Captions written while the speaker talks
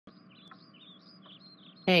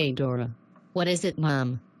Hey Dora. What is it,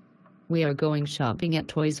 Mom? We are going shopping at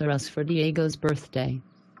Toys R Us for Diego's birthday.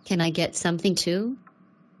 Can I get something too?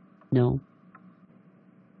 No.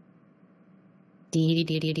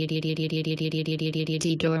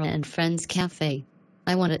 Dora and Friends Cafe.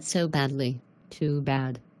 I want it so badly. Too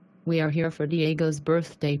bad. We are here for Diego's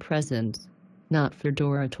birthday presents, not for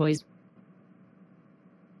Dora toys.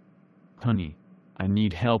 Honey, I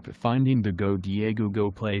need help finding the Go Diego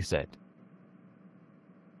Go playset.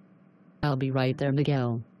 I'll be right there,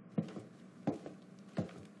 Miguel.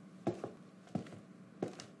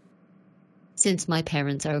 Since my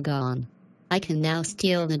parents are gone, I can now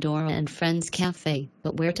steal the Dora and Friends Cafe,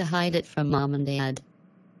 but where to hide it from Mom and Dad?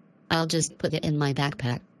 I'll just put it in my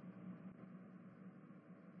backpack.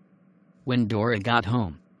 When Dora got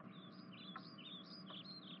home.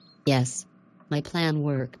 Yes, my plan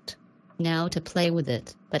worked. Now to play with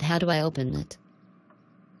it, but how do I open it?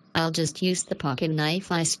 I'll just use the pocket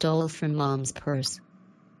knife I stole from Mom's purse.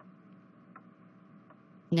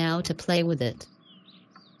 Now to play with it.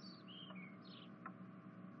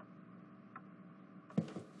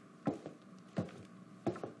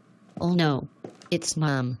 Oh no, it's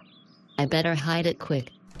Mom. I better hide it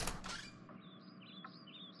quick.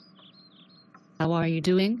 How are you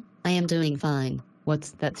doing? I am doing fine.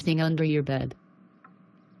 What's that thing under your bed?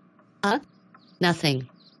 Nothing.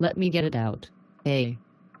 Let me get it out. Hey.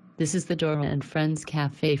 This is the Dora and Friends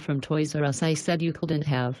Cafe from Toys R Us I said you couldn't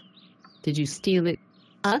have. Did you steal it?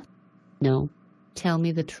 No. Tell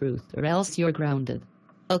me the truth or else you're grounded.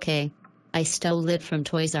 Okay. I stole it from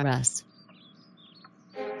Toys R Us.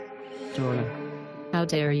 Dora. How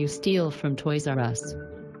dare you steal from Toys R Us?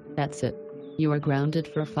 That's it. You are grounded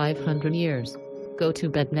for 500 years. Go to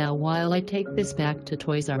bed now while I take this back to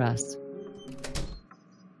Toys R Us.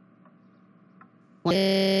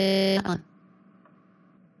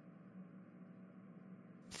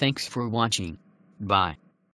 Thanks for watching. Bye.